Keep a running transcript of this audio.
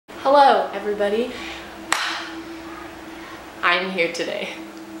Hello everybody, I'm here today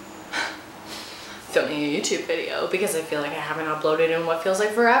filming a YouTube video because I feel like I haven't uploaded in what feels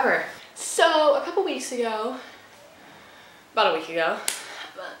like forever. So a couple weeks ago, about a week ago,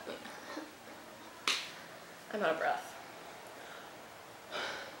 I'm out of breath.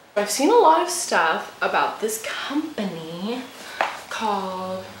 I've seen a lot of stuff about this company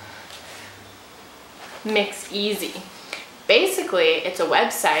called Mixeasy. Basically, it's a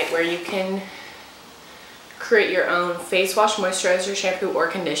website where you can create your own face wash, moisturizer, shampoo, or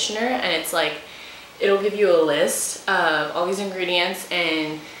conditioner, and it's like, it'll give you a list of all these ingredients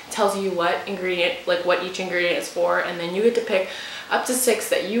and tells you what ingredient, like what each ingredient is for, and then you get to pick up to 6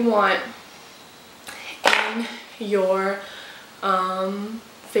 that you want in your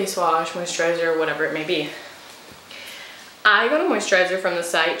face wash, moisturizer, whatever it may be. I got a moisturizer from the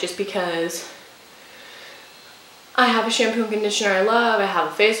site just because I have a shampoo and conditioner I love, I have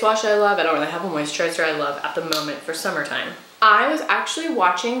a face wash I love, I don't really have a moisturizer I love at the moment for summertime. I was actually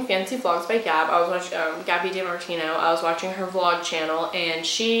watching Fancy Vlogs by Gab. I was watching Gabby DiMartino. I was watching her vlog channel, and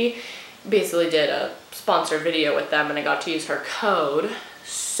she basically did a sponsored video with them, and I got to use her code.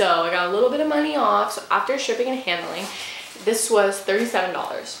 So I got a little bit of money off. So after shipping and handling, this was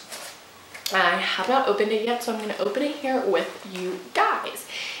 $37. I have not opened it yet, so I'm going to open it here with you guys.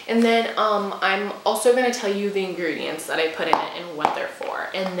 And then I'm also going to tell you the ingredients that I put in it and what they're for.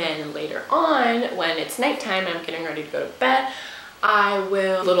 And then later on, when it's nighttime and I'm getting ready to go to bed, I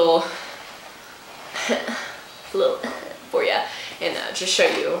will little for you and just show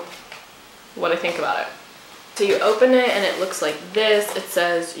you what I think about it. So you open it and it looks like this. It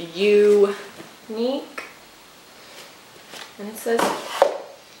says unique. And it says,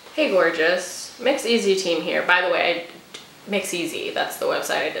 hey gorgeous, Mixeasy team here. By the way, Mixeasy, that's the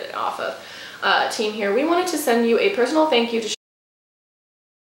website I did it off of. Team here, we wanted to send you a personal thank you to.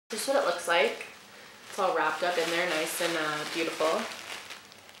 This is what it looks like. It's all wrapped up in there, nice and beautiful.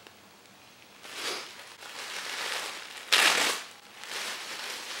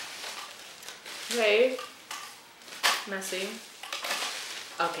 Okay, messy.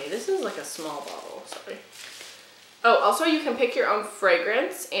 Okay, this is like a small bottle, sorry. Oh, also you can pick your own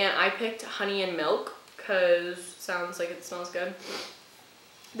fragrance, and I picked honey and milk because sounds like it smells good.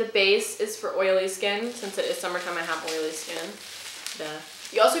 The base is for oily skin. Since it is summertime, I have oily skin.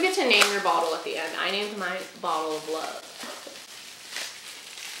 You also get to name your bottle at the end. I named my bottle of love.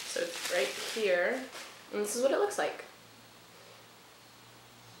 So it's right here, and this is what it looks like.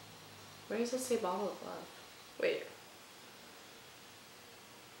 Where does it say bottle of love? Wait.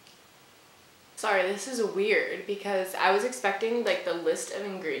 Sorry, this is weird because I was expecting like the list of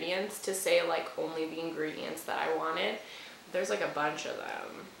ingredients to say like only the ingredients that I wanted. There's like a bunch of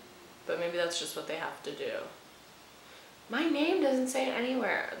them, but maybe that's just what they have to do. My name doesn't say it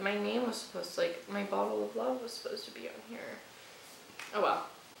anywhere. My name was supposed to, like, my bottle of love was supposed to be on here. Oh well.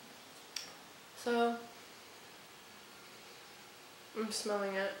 So, I'm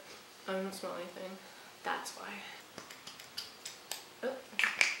smelling it. I don't smell anything. That's why. Oh.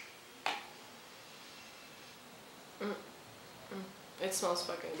 It smells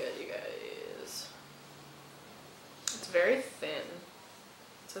fucking good, you guys. It's very thin.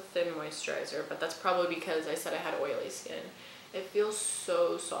 It's a thin moisturizer, but that's probably because I said I had oily skin. It feels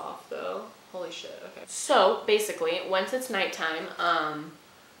so soft though. Holy shit, okay. So basically, once it's nighttime, I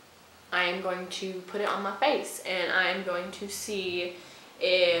am going to put it on my face, and I'm going to see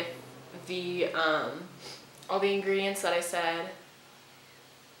if the, all the ingredients that I said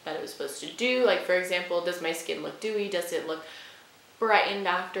that it was supposed to do, like for example, does my skin look dewy? Does it look brightened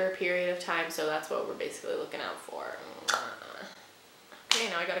after a period of time? So that's what we're basically looking out for. Okay,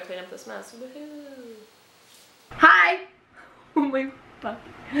 now I gotta clean up this mess. Woohoo! Hi! Oh my fuck.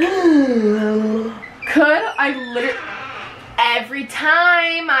 Could I literally, every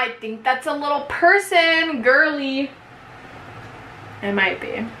time I think that's a little person, girly. It might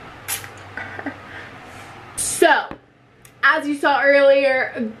be. So, as you saw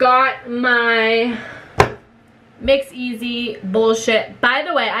earlier, got my Mixeasy bullshit. By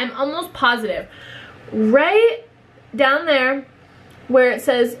the way, I'm almost positive right down there where it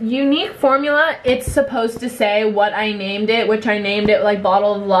says unique formula, it's supposed to say what I named it, which I named it like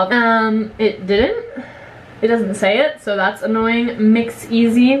bottle of love. It didn't. It doesn't say it, so that's annoying.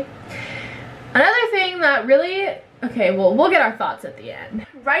 Mixeasy. Another thing that really, okay, well, we'll get our thoughts at the end.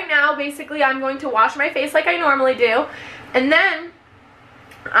 Right now, basically, I'm going to wash my face like I normally do, and then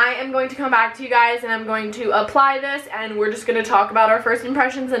I am going to come back to you guys and I'm going to apply this, and we're just going to talk about our first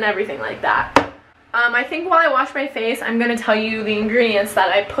impressions and everything like that. I think while I wash my face, I'm going to tell you the ingredients that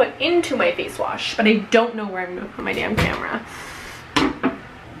I put into my face wash, but I don't know where I'm going to put my damn camera.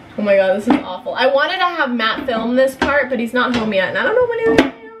 Oh my god, this is awful. I wanted to have Matt film this part, but he's not home yet, and I don't know when he's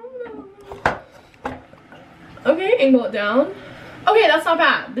home. Okay, angle it down. Okay, that's not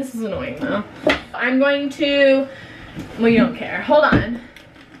bad. This is annoying though. I'm going to, well, you don't care. Hold on.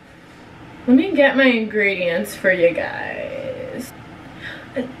 Let me get my ingredients for you guys.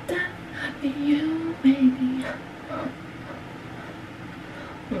 You, baby. Oh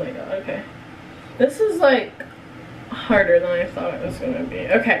my god, okay. This is like harder than I thought it was gonna be.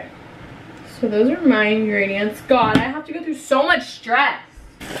 Okay. So those are my ingredients. God, I have to go through so much stress.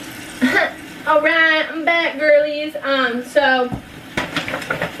 Alright, I'm back, girlies. So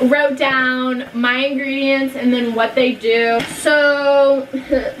wrote down my ingredients and then what they do. So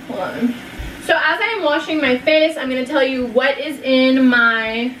hold on. So as I'm washing my face, I'm gonna tell you what is in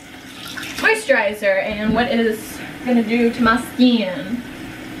my moisturizer and what it is gonna do to my skin.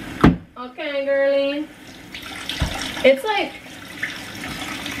 Okay, girly. It's like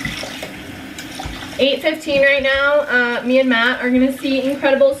 8:15 right now. Me and Matt are gonna see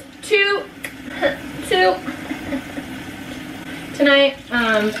Incredibles 2 tonight.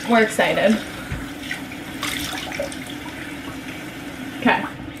 We're excited. Okay.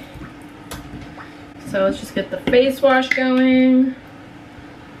 So let's just get the face wash going.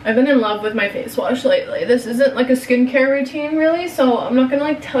 I've been in love with my face wash lately. This isn't like a skincare routine really, so I'm not gonna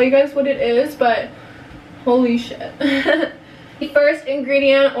like tell you guys what it is, but holy shit. The first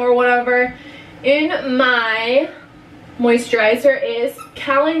ingredient or whatever in my moisturizer is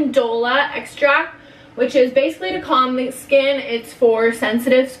calendula extract, which is basically to calm the skin. It's for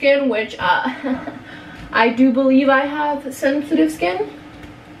sensitive skin, which I do believe I have sensitive skin.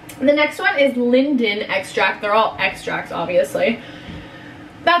 The next one is linden extract. They're all extracts, obviously.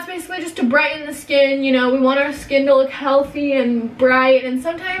 That's basically just to brighten the skin. You know, we want our skin to look healthy and bright, and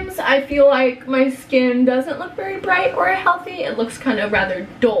sometimes I feel like my skin doesn't look very bright or healthy. It looks kind of rather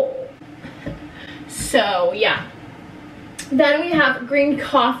dull. So yeah. Then we have green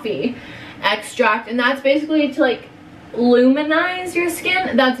coffee extract, and that's basically to like luminize your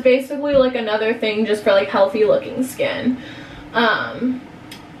skin. That's basically like another thing just for like healthy looking skin.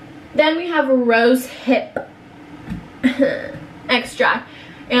 Then we have rose hip extract,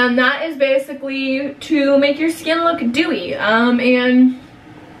 and that is basically to make your skin look dewy. And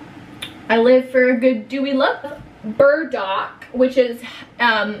I live for a good dewy look. Burdock, which is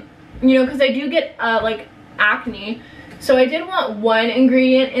you know, because I do get like acne, so I did want one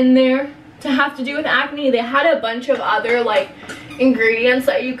ingredient in there to have to do with acne. They had a bunch of other like ingredients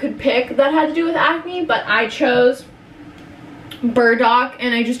that you could pick that had to do with acne, but I chose burdock,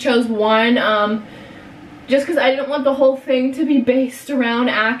 and I just chose one just because I didn't want the whole thing to be based around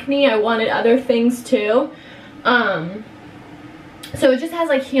acne. I wanted other things too. So it just has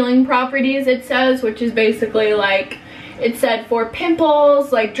like healing properties, it says, which is basically like, it said for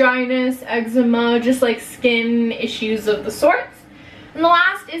pimples, like dryness, eczema, just like skin issues of the sorts. And the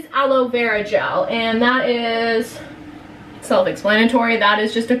last is aloe vera gel, and that is self-explanatory. That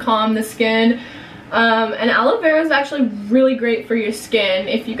is just to calm the skin. And aloe vera is actually really great for your skin,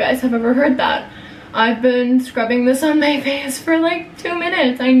 if you guys have ever heard that. I've been scrubbing this on my face for like 2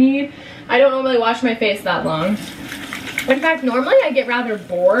 minutes. I don't normally wash my face that long. In fact, normally I get rather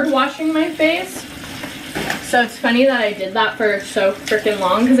bored washing my face. So it's funny that I did that for so freaking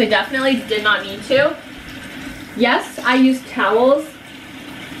long, because I definitely did not need to. Yes, I use towels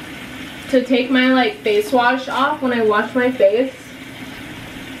to take my like face wash off when I wash my face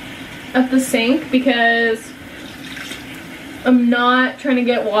at the sink, because I'm not trying to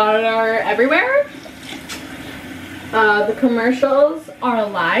get water everywhere. The commercials are a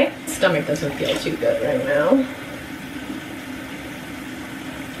lie. Stomach doesn't feel too good right now.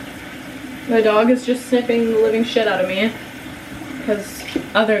 My dog is just sniffing the living shit out of me because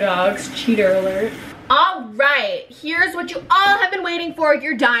other dogs, cheater alert. All right, here's what you all have been waiting for.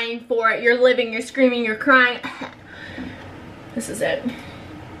 You're dying for it. You're living, you're screaming, you're crying. This is it.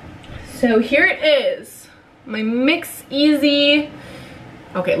 So here it is, my Mixeasy.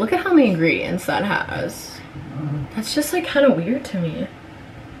 Okay, look at how many ingredients that has. That's just like kind of weird to me.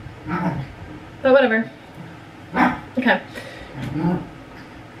 But whatever. Okay.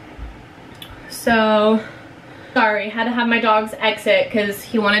 So, sorry, had to have my dogs exit because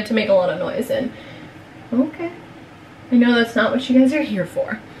he wanted to make a lot of noise. And okay, I know that's not what you guys are here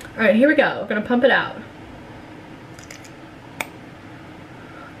for. All right, here we go. We're gonna pump it out.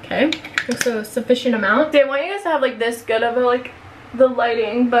 Okay, so a sufficient amount. I want you guys to have like this good of a like the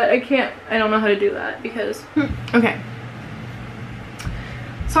lighting, but I don't know how to do that because okay.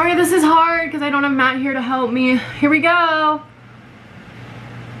 Sorry, this is hard because I don't have Matt here to help me. Here we go.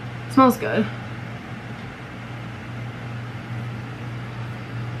 Smells good.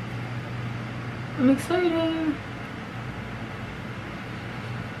 I'm excited.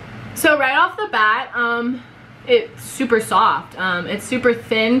 So right off the bat, it's super soft. It's super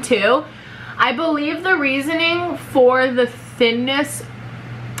thin too. I believe the reasoning for the thinness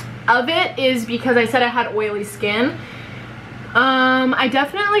of it is because I said I had oily skin. I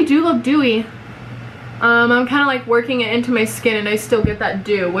definitely do look dewy. I'm kind of like working it into my skin and I still get that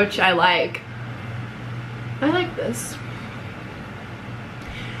dew, which I like. I like this.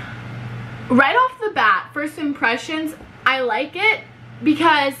 Right off the bat, first impressions, I like it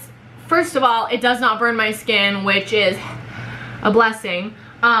because, first of all, it does not burn my skin, which is a blessing.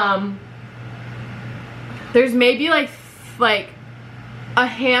 There's maybe like a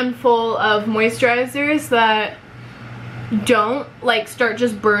handful of moisturizers that don't like start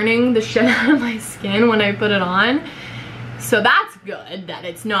just burning the shit out of my skin when I put it on. So that's good that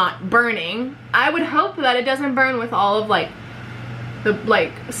it's not burning. I would hope that it doesn't burn with all of like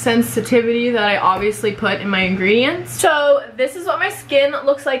the sensitivity that I obviously put in my ingredients. So this is what my skin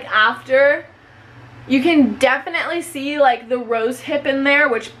looks like after. You can definitely see like the rose hip in there,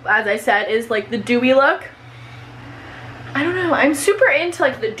 which as I said is like the dewy look. I don't know, I'm super into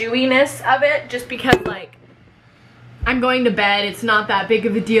like the dewiness of it just because like I'm going to bed, it's not that big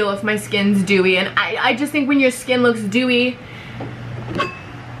of a deal if my skin's dewy, and I just think when your skin looks dewy,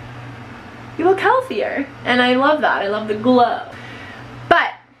 you look healthier, and I love that. I love the glow.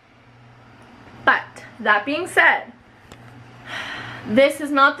 But that being said, this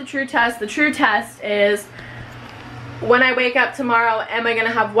is not the true test. The true test is when I wake up tomorrow, am I gonna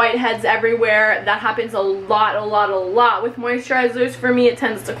have whiteheads everywhere? That happens a lot with moisturizers. For me, it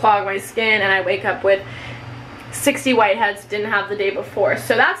tends to clog my skin, and I wake up with 60 whiteheads didn't have the day before.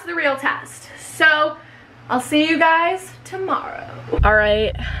 So that's the real test. So I'll see you guys tomorrow. All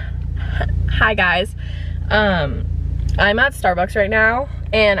right, hi guys. I'm at Starbucks right now,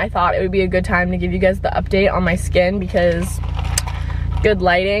 and I thought it would be a good time to give you guys the update on my skin because good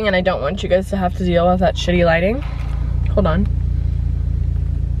lighting, and I don't want you guys to have to deal with that shitty lighting. Hold on.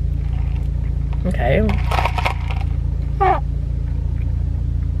 Okay.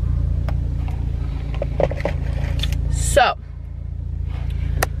 So,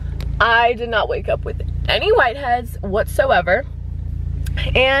 I did not wake up with any whiteheads whatsoever.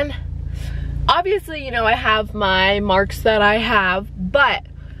 And obviously, you know, I have my marks that I have, but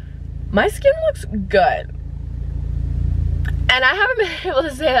my skin looks good. And I haven't been able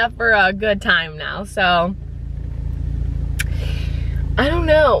to say that for a good time now, so I don't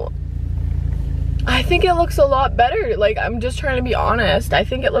know. I think it looks a lot better. Like, I'm just trying to be honest. I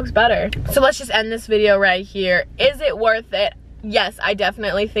think it looks better. So let's just end this video right here. Is it worth it? Yes, I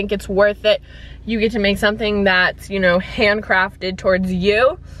definitely think it's worth it. You get to make something that's, you know, handcrafted towards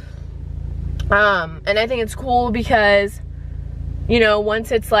you. And I think it's cool because, you know,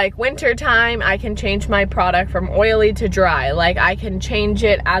 once it's like winter time, I can change my product from oily to dry. Like, I can change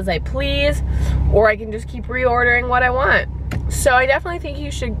it as I please, or I can just keep reordering what I want. So I definitely think you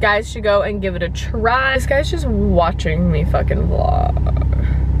guys should go and give it a try. This guy's just watching me fucking vlog.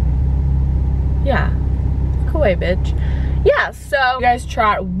 Yeah, look away, bitch. Yeah, so you guys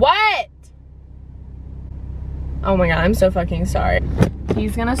try. What? Oh my god, I'm so fucking sorry.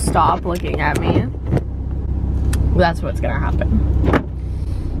 He's gonna stop looking at me. That's what's gonna happen.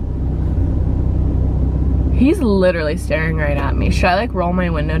 He's literally staring right at me. Should I like roll my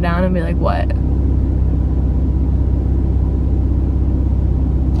window down and be like, what?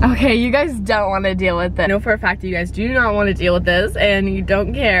 Okay, you guys don't want to deal with this. I know for a fact that you guys do not want to deal with this, and you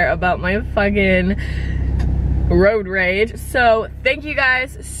don't care about my fucking road rage. So thank you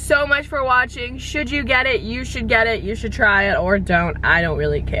guys so much for watching. Should you get it, you should get it. You should try it or don't. I don't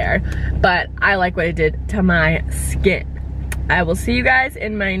really care. But I like what it did to my skin. I will see you guys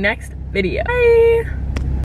in my next video. Bye.